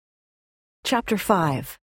Chapter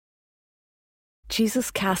 5.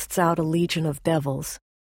 Jesus casts out a legion of devils,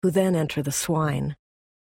 who then enter the swine.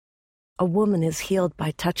 A woman is healed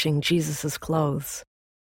by touching Jesus' clothes.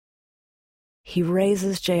 He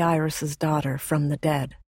raises Jairus' daughter from the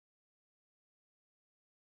dead.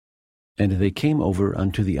 And they came over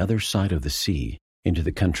unto the other side of the sea, into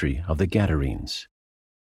the country of the Gadarenes.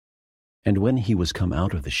 And when he was come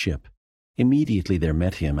out of the ship, immediately there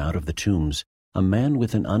met him out of the tombs a man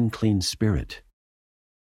with an unclean spirit,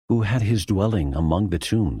 who had his dwelling among the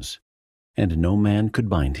tombs, and no man could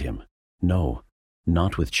bind him, no,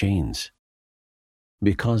 not with chains,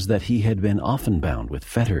 because that he had been often bound with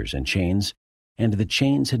fetters and chains, and the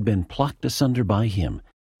chains had been plucked asunder by him,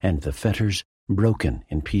 and the fetters broken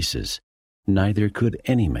in pieces, neither could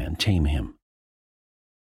any man tame him.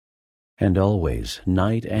 And always,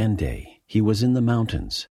 night and day, he was in the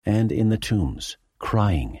mountains and in the tombs,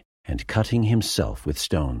 crying and cutting himself with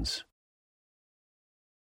stones.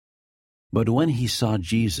 But when he saw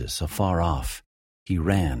Jesus afar off, he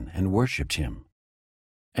ran and worshipped him,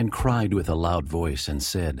 and cried with a loud voice, and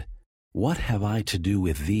said, What have I to do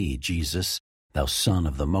with thee, Jesus, thou Son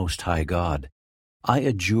of the Most High God? I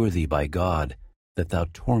adjure thee by God, that thou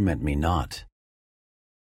torment me not.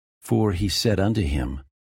 For he said unto him,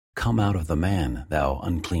 Come out of the man, thou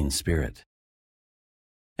unclean spirit.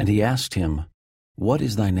 And he asked him, What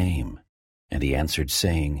is thy name? And he answered,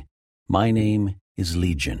 saying, My name is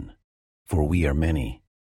Legion, for we are many.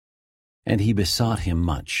 And he besought him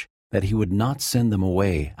much, that he would not send them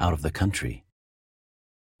away out of the country.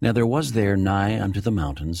 Now there was there nigh unto the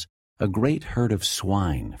mountains a great herd of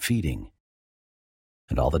swine feeding.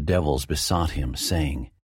 And all the devils besought him,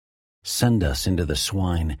 saying, Send us into the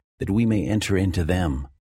swine, that we may enter into them.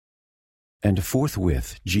 And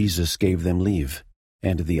forthwith Jesus gave them leave,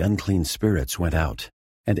 and the unclean spirits went out,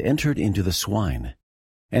 and entered into the swine.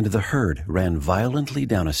 And the herd ran violently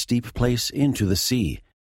down a steep place into the sea.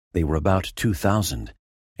 They were about 2,000,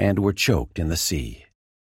 and were choked in the sea.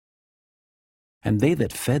 And they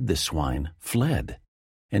that fed the swine fled,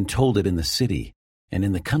 and told it in the city and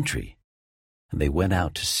in the country. And they went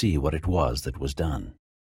out to see what it was that was done.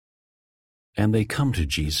 And they come to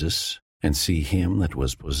Jesus, and see him that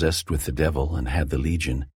was possessed with the devil and had the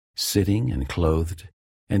legion, sitting and clothed,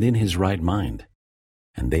 and in his right mind.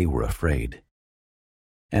 And they were afraid.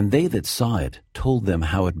 And they that saw it told them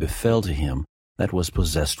how it befell to him that was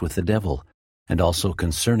possessed with the devil, and also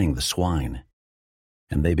concerning the swine.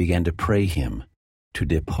 And they began to pray him to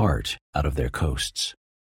depart out of their coasts.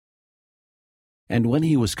 And when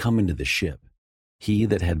he was come into the ship, he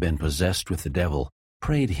that had been possessed with the devil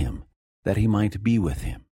prayed him that he might be with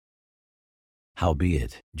him.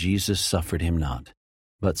 Howbeit Jesus suffered him not,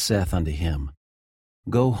 but saith unto him,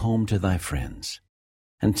 Go home to thy friends,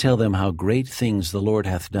 and tell them how great things the Lord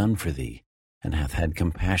hath done for thee, and hath had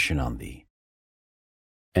compassion on thee.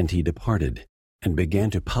 And he departed, and began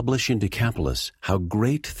to publish in Decapolis how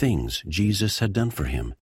great things Jesus had done for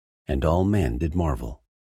him, and all men did marvel.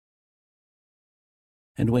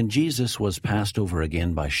 And when Jesus was passed over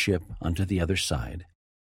again by ship unto the other side,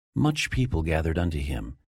 much people gathered unto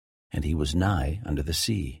him, and he was nigh unto the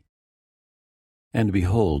sea. And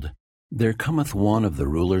behold, there cometh one of the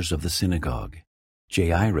rulers of the synagogue,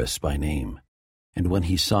 Jairus by name, and when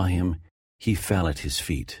he saw him, he fell at his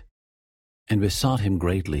feet, and besought him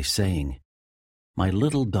greatly, saying, My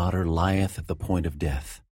little daughter lieth at the point of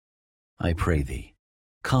death. I pray thee,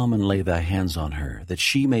 come and lay thy hands on her, that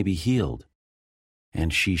she may be healed,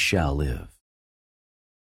 and she shall live.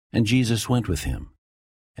 And Jesus went with him,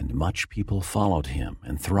 and much people followed him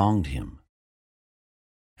and thronged him.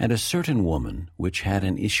 And a certain woman, which had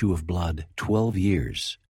an issue of blood 12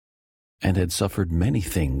 years, and had suffered many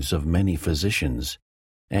things of many physicians,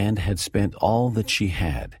 and had spent all that she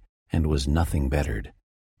had, and was nothing bettered,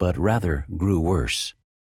 but rather grew worse,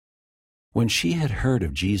 when she had heard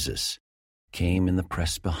of Jesus, came in the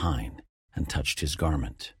press behind, and touched his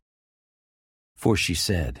garment. For she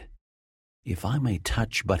said, If I may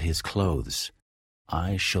touch but his clothes,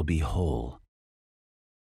 I shall be whole.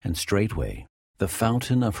 And straightway the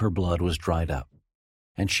fountain of her blood was dried up,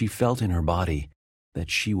 and she felt in her body that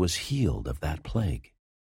she was healed of that plague.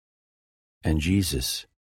 And Jesus,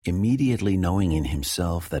 immediately knowing in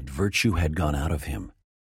himself that virtue had gone out of him,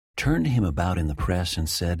 turned him about in the press and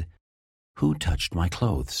said, Who touched my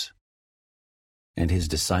clothes? And his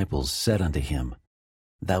disciples said unto him,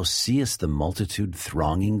 Thou seest the multitude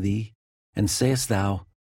thronging thee, and sayest thou,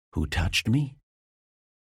 Who touched me?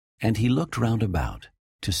 And he looked round about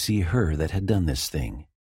to see her that had done this thing.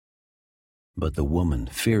 But the woman,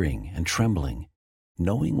 fearing and trembling,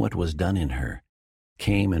 knowing what was done in her,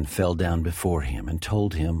 came and fell down before him, and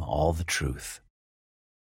told him all the truth.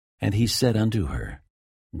 And he said unto her,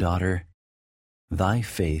 Daughter, thy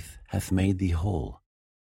faith hath made thee whole.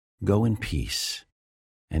 Go in peace,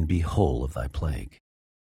 and be whole of thy plague.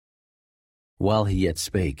 While he yet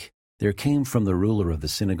spake, there came from the ruler of the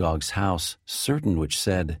synagogue's house certain which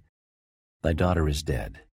said, Thy daughter is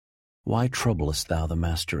dead. Why troublest thou the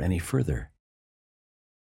master any further?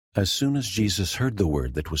 As soon as Jesus heard the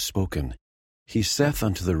word that was spoken, he saith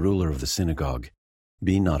unto the ruler of the synagogue,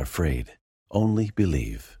 Be not afraid, only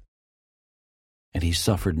believe. And he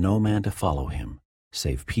suffered no man to follow him,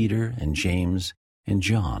 save Peter and James and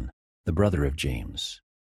John, the brother of James.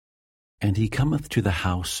 And he cometh to the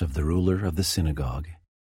house of the ruler of the synagogue,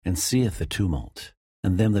 and seeth the tumult,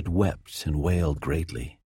 and them that wept and wailed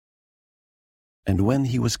greatly. And when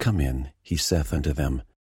he was come in, he saith unto them,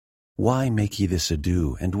 Why make ye this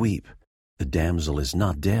ado, and weep? The damsel is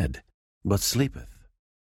not dead, but sleepeth.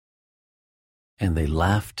 And they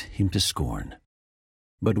laughed him to scorn.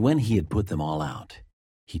 But when he had put them all out,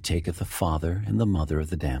 he taketh the father and the mother of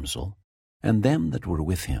the damsel, and them that were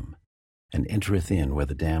with him, and entereth in where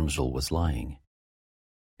the damsel was lying.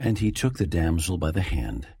 And he took the damsel by the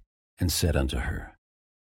hand, and said unto her,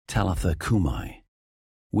 Talitha cumi,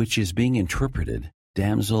 which is being interpreted,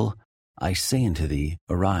 Damsel, I say unto thee,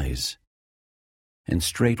 arise. And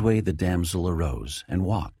straightway the damsel arose, and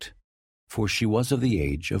walked, for she was of the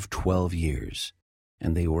age of 12 years,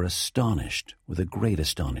 and they were astonished with a great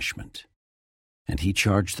astonishment. And he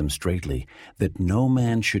charged them straitly that no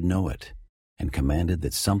man should know it, and commanded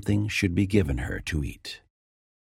that something should be given her to eat.